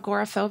was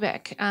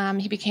agoraphobic.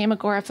 He became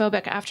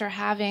agoraphobic after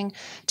having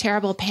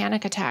terrible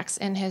panic attacks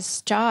in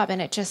his job, and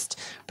it just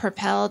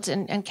propelled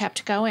and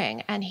kept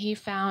going. And he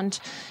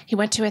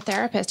went to a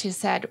therapist who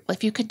said, well,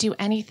 if you could do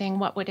anything,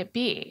 what would it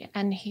be?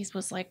 And he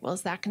was like, well,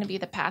 is that going to be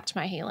the path to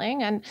my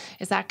healing? And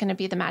is that going to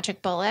be the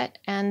magic bullet?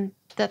 And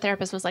the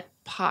therapist was like,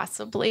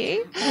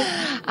 possibly.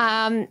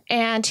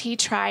 And he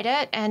tried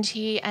it, and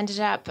he ended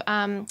up,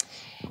 and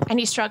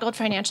he struggled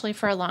financially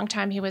for a long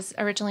time. He was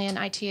originally in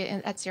IT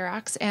at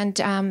Xerox,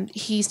 and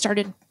he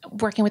started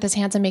working with his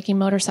hands and making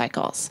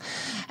motorcycles.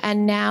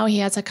 And now he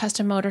has a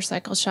custom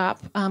motorcycle shop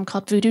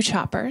called Voodoo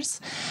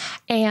Choppers.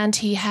 And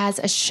he has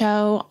a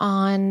show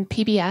on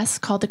PBS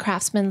called The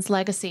Craftsman's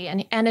Legacy,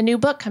 and a new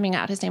book coming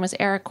out. His name is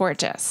Eric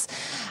Gorgeous.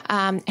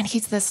 And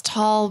he's this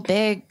tall,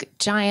 big,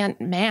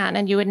 giant man.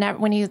 And you would never,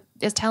 when he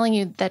is telling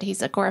you that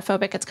he's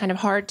agoraphobic, it's kind of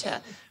hard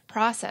to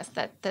process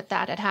that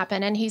had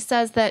happened. And he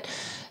says that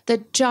the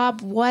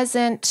job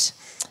wasn't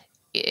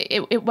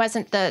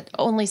the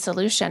only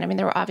solution. I mean,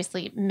 there were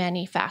obviously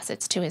many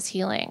facets to his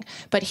healing,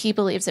 but he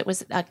believes it was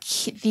the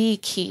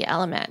key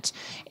element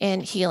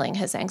in healing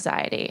his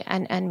anxiety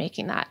and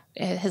making that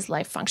his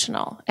life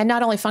functional, and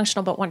not only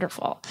functional, but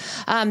wonderful.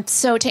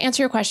 So to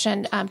answer your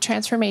question,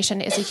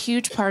 transformation is a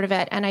huge part of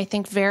it, and I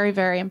think very,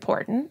 very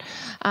important.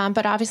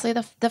 But obviously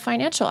the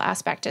financial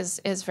aspect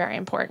is very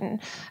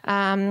important.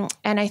 And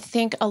I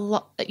think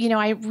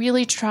I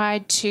really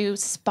tried to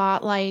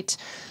spotlight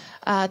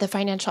the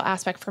financial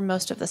aspect for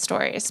most of the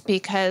stories,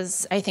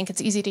 because I think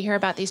it's easy to hear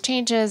about these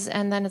changes,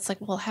 and then it's like,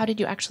 well, how did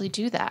you actually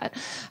do that?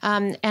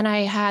 And I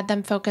had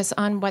them focus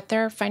on what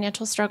their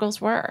financial struggles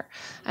were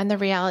and the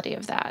reality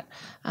of that.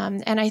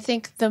 And I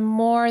think the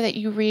more that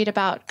you read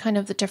about kind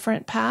of the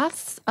different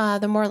paths,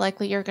 the more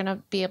likely you're going to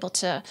be able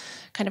to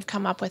kind of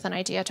come up with an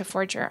idea to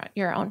forge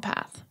your own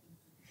path.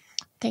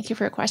 Thank you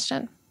for your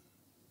question.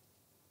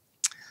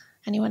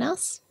 Anyone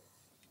else?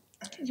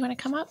 You want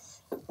to come up?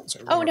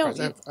 Sorry, Oh no,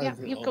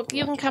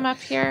 you can come up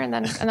here, and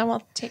then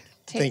we'll take.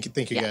 Thank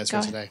you guys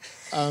for today.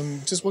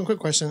 Just one quick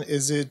question: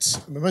 is it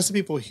most of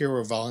the people here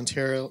were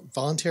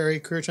voluntary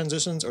career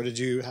transitions, or did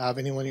you have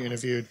anyone you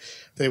interviewed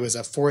that was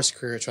a forced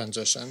career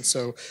transition?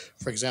 So,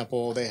 for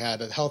example, they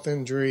had a health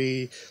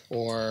injury,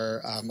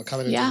 or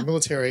coming into the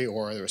military,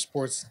 or there was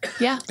sports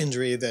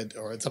injury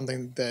or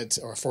something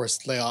or a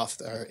forced layoff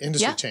or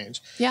industry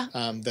change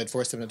that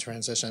forced them to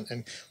transition.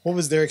 And what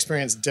was their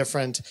experience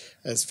different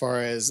as far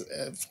as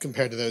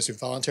compared to those who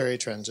voluntarily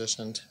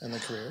transitioned in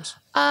their careers?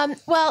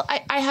 Well,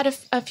 I had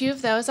a few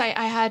of those. I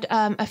had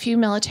a few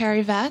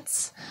military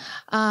vets,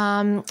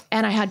 and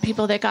I had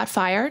people that got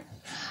fired.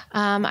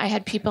 I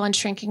had people in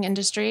shrinking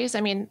industries.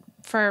 I mean,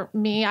 for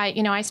me,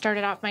 I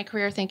started off my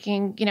career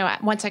thinking,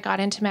 once I got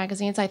into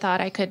magazines, I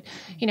thought I could,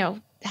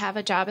 have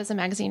a job as a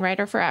magazine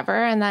writer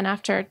forever. And then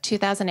after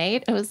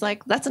 2008, it was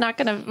like, that's not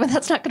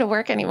gonna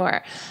work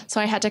anymore.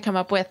 So I had to come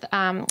up with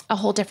a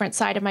whole different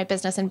side of my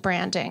business and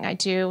branding. I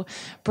do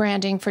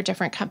branding for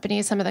different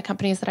companies. Some of the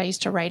companies that I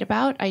used to write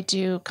about, I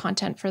do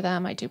content for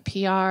them. I do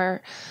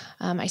PR.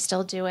 I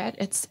still do it.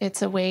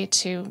 It's a way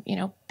to,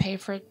 pay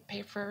for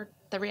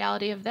the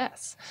reality of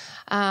this.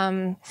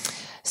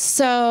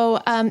 So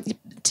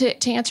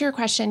to answer your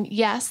question,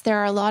 yes, there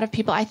are a lot of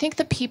people. I think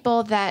the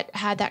people that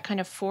had that kind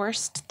of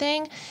forced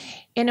thing,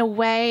 in a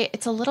way,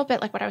 it's a little bit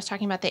like what I was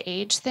talking about, the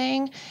age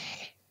thing.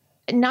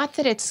 Not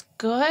that it's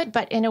good,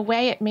 but in a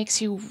way it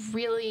makes you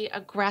really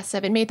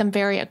aggressive. It made them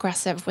very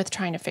aggressive with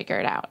trying to figure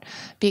it out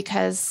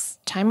because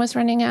time was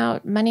running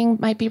out, money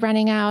might be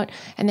running out,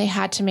 and they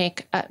had to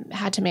make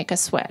a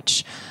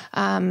switch.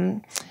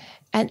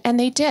 And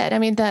they did. I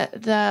mean,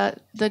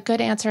 the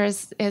good answer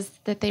is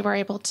that they were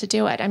able to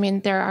do it. I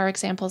mean, there are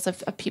examples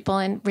of people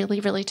in really,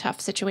 really tough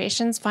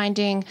situations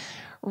finding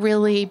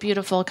really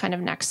beautiful kind of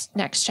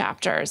next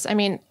chapters. I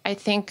mean, I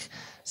think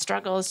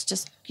struggle is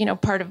just,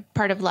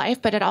 part of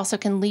life, but it also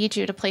can lead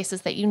you to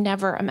places that you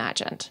never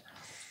imagined.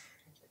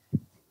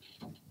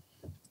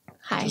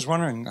 Hi. I was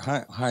wondering,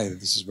 hi,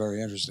 this is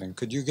very interesting.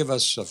 Could you give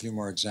us a few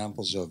more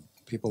examples of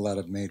people that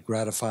have made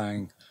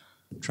gratifying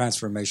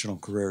transformational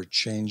career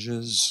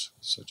changes,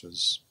 such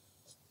as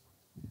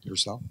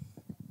yourself?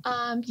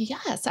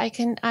 Yes, I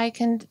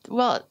can.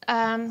 Well,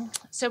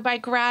 so by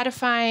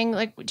gratifying,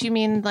 like, do you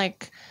mean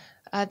like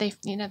they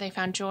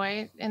found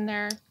joy in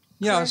their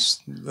yes,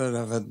 that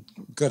have had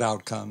good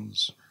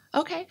outcomes?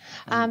 Okay,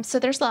 so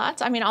there's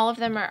lots. I mean, all of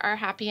them are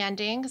happy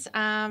endings.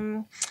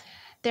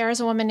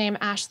 There's a woman named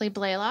Ashley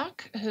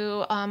Blaylock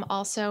who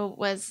also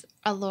was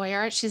a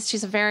lawyer.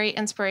 She's a very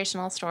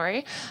inspirational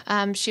story.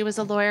 She was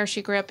a lawyer.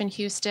 She grew up in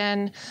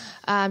Houston.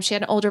 She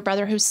had an older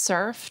brother who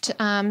surfed.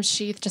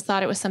 She just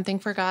thought it was something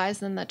for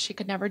guys and that she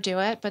could never do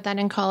it. But then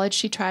in college,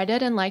 she tried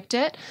it and liked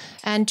it.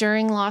 And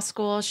during law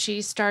school,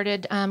 she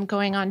started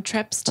going on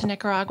trips to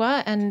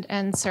Nicaragua and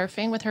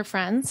surfing with her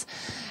friends.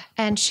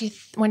 And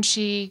when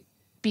she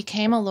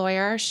became a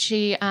lawyer,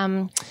 she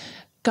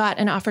got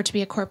an offer to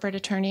be a corporate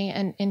attorney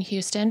in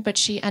Houston, but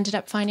she ended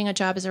up finding a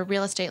job as a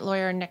real estate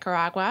lawyer in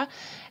Nicaragua.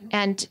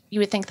 And you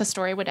would think the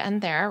story would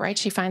end there, right?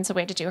 She finds a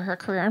way to do her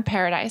career in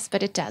paradise,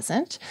 but it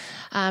doesn't.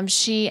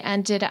 She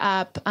ended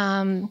up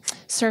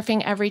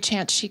surfing every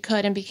chance she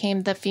could and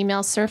became the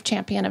female surf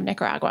champion of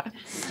Nicaragua.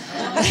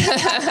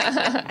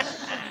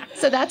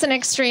 So that's an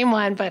extreme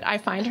one, but I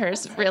find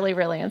hers really,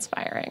 really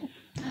inspiring.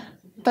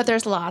 But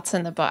there's lots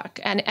in the book,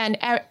 and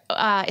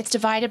it's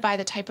divided by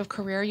the type of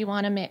career you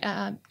want to make,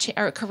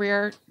 or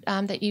career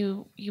that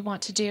you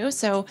want to do.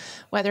 So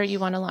whether you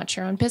want to launch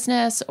your own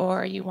business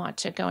or you want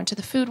to go into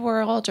the food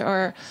world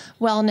or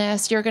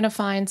wellness, you're going to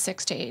find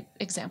 6 to 8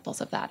 examples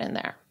of that in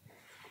there.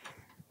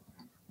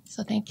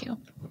 So thank you.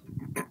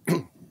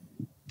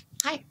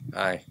 Hi.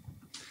 Hi.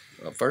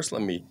 Well, first,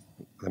 let me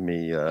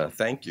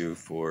thank you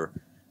for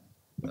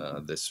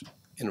this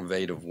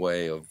innovative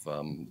way of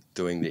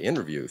doing the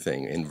interview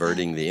thing,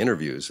 inverting the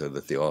interview so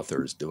that the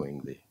author is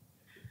doing the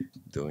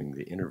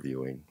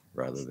interviewing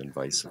rather than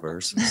vice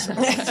versa. So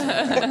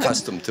I'm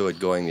accustomed to it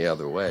going the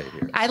other way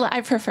here.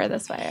 I prefer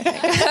this way, I think.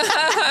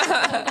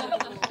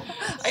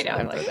 I know,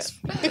 I like it.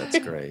 That's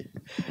great.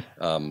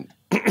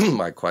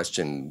 My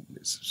question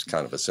is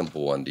kind of a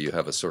simple one. Do you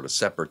have a sort of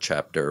separate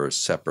chapter or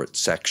separate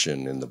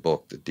section in the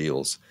book that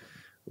deals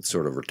with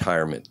sort of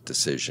retirement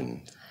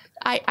decision?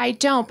 I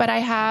don't, but I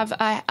have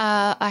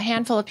a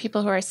handful of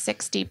people who are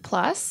 60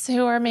 plus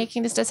who are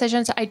making these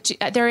decisions.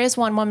 There is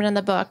one woman in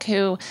the book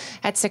who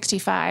at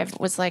 65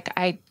 was like,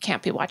 I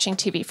can't be watching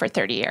TV for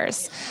 30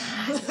 years.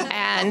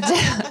 And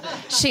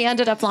she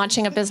ended up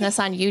launching a business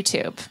on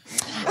YouTube.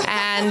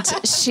 And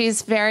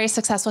she's very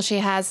successful. She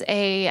has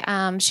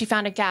she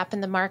found a gap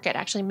in the market,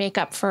 actually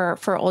makeup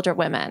for older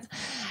women.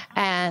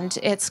 And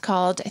it's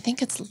called, I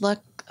think it's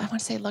I want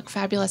to say Look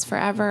Fabulous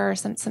Forever or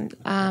some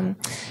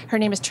her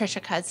name is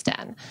Trisha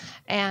Cusden.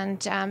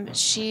 And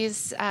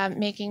she's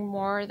making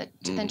more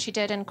than she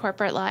did in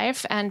corporate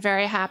life and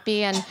very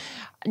happy. And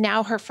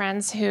now her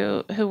friends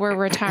who were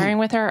retiring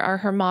with her are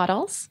her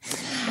models,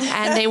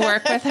 and they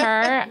work with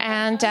her,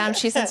 and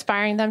she's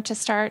inspiring them to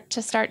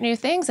start new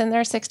things in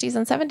their 60s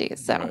and 70s.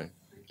 So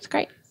it's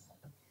great.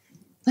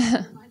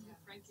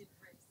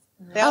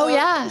 Oh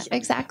yeah,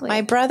 exactly.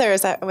 My brother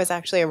was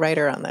actually a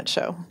writer on that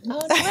show.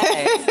 Oh, no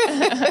way.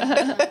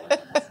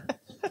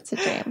 It's a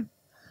dream.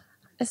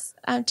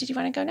 Did you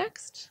want to go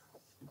next?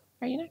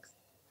 Are you next?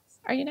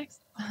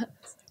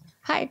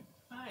 Hi.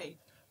 Hi.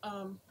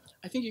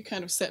 I think you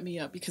kind of set me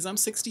up because I'm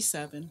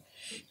 67,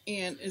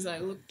 and as I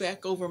look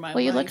back over my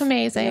life... You look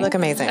amazing. You look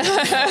amazing.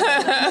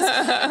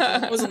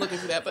 I wasn't looking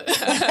for that, but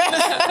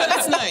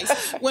that's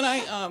nice. When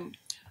I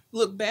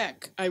look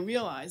back, I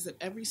realize that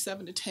every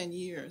 7 to 10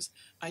 years,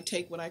 I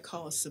take what I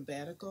call a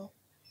sabbatical.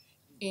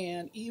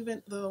 And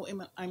even though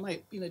I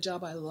might be in a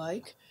job I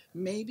like,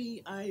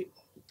 maybe I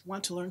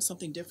want to learn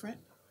something different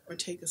or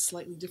take a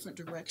slightly different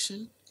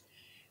direction.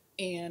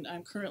 And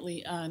I'm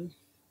currently on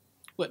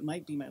what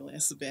might be my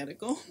last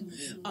sabbatical.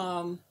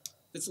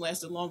 It's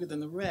lasted longer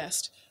than the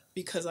rest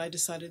because I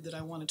decided that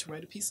I wanted to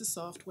write a piece of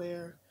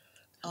software.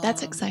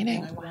 That's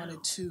exciting. And I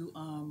wanted to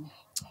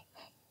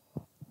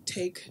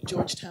take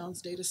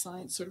Georgetown's data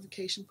science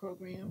certification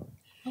program.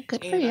 Oh,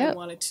 good for and you. I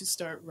wanted to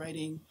start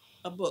writing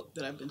a book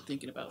that I've been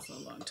thinking about for a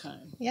long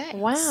time. Yeah.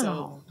 Wow.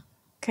 So,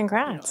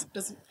 Congrats. it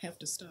doesn't have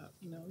to stop.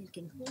 You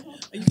can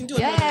do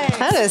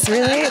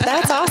it.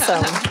 That's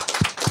awesome.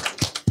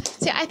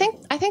 See, I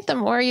think the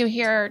more you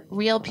hear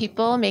real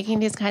people making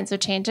these kinds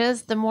of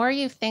changes, the more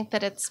you think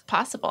that it's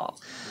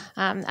possible.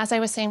 As I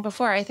was saying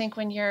before, I think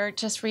when you're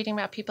just reading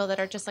about people that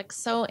are just like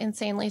so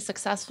insanely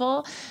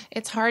successful,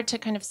 it's hard to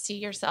kind of see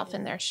yourself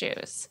in their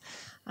shoes.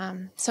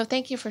 So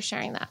thank you for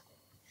sharing that.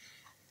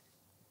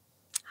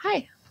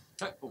 Hi.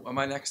 Am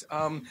I next?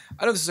 I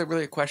know this is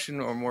really a question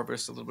or more of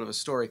just a little bit of a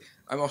story.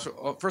 I'm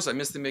also, first, I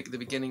missed the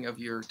beginning of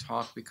your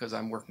talk because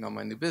I'm working on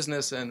my new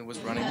business and was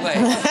running late.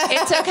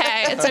 It's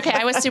okay. It's okay.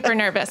 I was super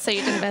nervous, so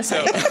you didn't miss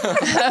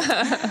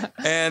it.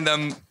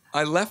 And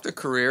I left a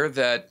career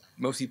that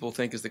most people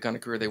think is the kind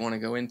of career they want to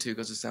go into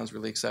because it sounds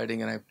really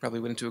exciting, and I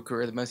probably went into a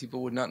career that most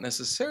people would not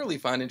necessarily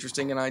find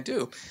interesting, and I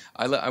do.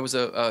 I was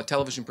a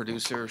television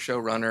producer,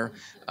 showrunner,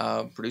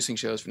 producing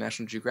shows for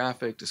National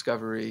Geographic,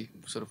 Discovery,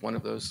 sort of one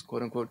of those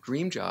quote-unquote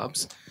dream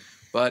jobs,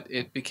 but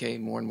it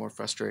became more and more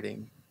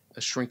frustrating,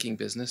 a shrinking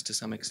business to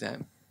some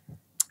extent.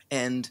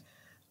 And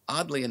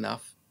oddly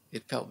enough,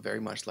 it felt very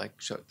much like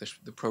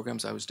the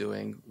programs I was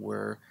doing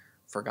were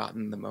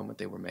forgotten the moment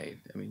they were made.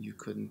 I mean, you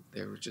couldn't.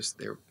 They were just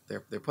they're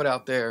put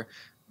out there.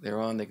 They're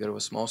on. They go to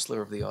a small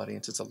sliver of the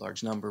audience. It's a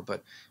large number,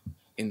 but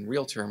in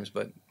real terms,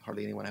 but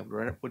hardly anyone I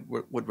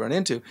would run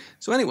into.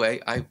 So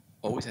anyway, I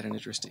always had an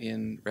interest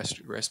in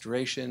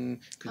restoration,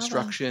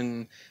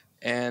 construction,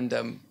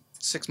 and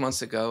 6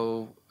 months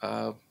ago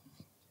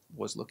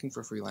was looking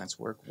for freelance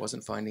work.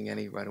 Wasn't finding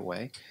any right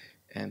away,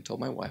 and told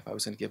my wife I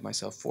was going to give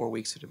myself 4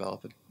 weeks to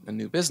develop a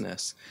new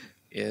business.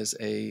 Is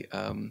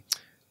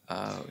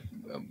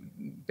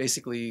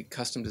basically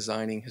custom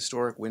designing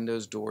historic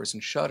windows, doors,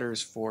 and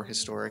shutters for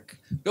historic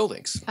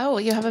buildings. Oh,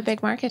 well, you have a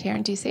big market here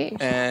in DC.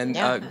 And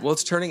well,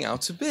 it's turning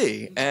out to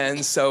be.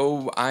 And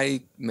so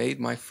I made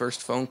my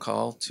first phone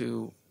call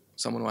to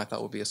someone who I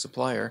thought would be a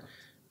supplier,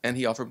 and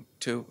he offered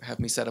to have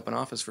me set up an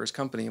office for his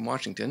company in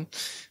Washington.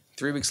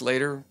 3 weeks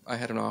later, I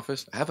have an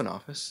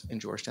office in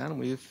Georgetown, and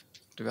we've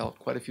developed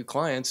quite a few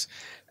clients.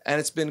 And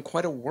it's been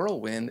quite a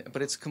whirlwind,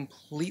 but it's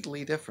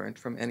completely different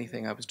from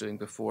anything I was doing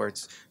before.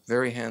 It's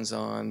very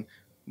hands-on,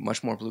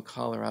 much more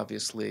blue-collar,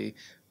 obviously,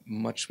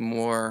 much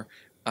more,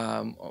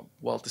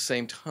 while at the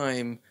same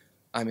time,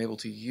 I'm able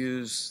to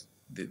use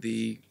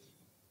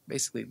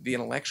basically the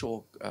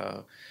intellectual,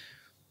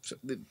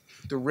 the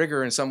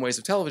rigor in some ways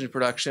of television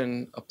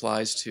production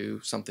applies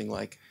to something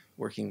like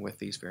working with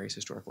these various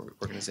historic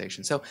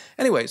organizations. So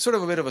anyway, sort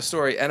of a bit of a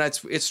story, and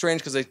it's strange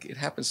because it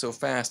happens so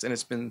fast, and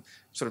it's been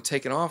sort of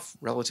taken off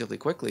relatively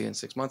quickly. In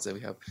 6 months,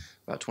 we have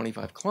about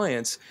 25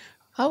 clients.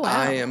 Oh, wow.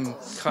 I am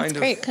kind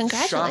of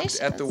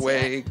shocked at the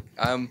way,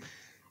 and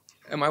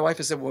my wife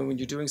has said, well, when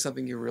you're doing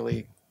something you're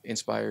really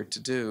inspired to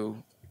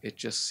do, it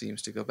just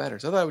seems to go better.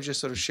 So I thought I would just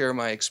sort of share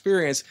my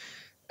experience.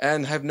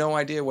 And have no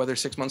idea whether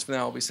 6 months from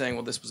now I'll be saying,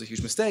 well, this was a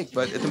huge mistake.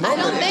 But at the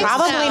moment,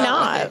 probably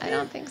not. I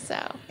don't think so.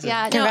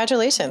 Yeah.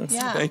 Congratulations.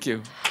 Yeah. Thank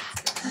you.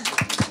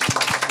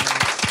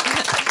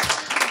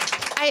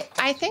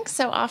 I think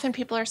so often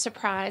people are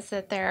surprised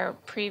that their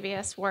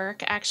previous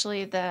work,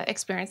 actually the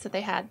experience that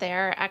they had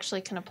there,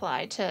 actually can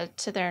apply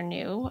to their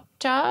new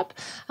job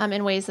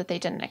in ways that they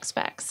didn't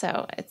expect.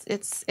 So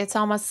it's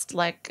almost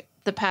like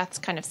the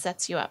path kind of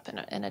sets you up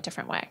in a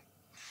different way.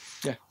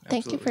 Yeah.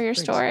 Thank you for your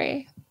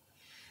story.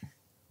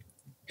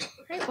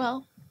 Great.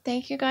 Well,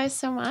 thank you guys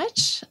so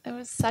much. It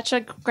was such a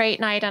great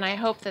night, and I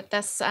hope that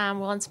this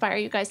will inspire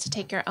you guys to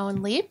take your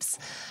own leaps.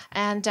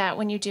 And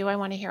when you do, I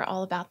want to hear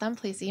all about them.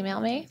 Please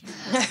email me.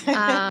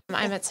 I'm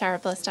at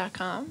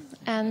sarahbliss.com.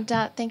 And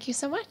thank you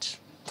so much.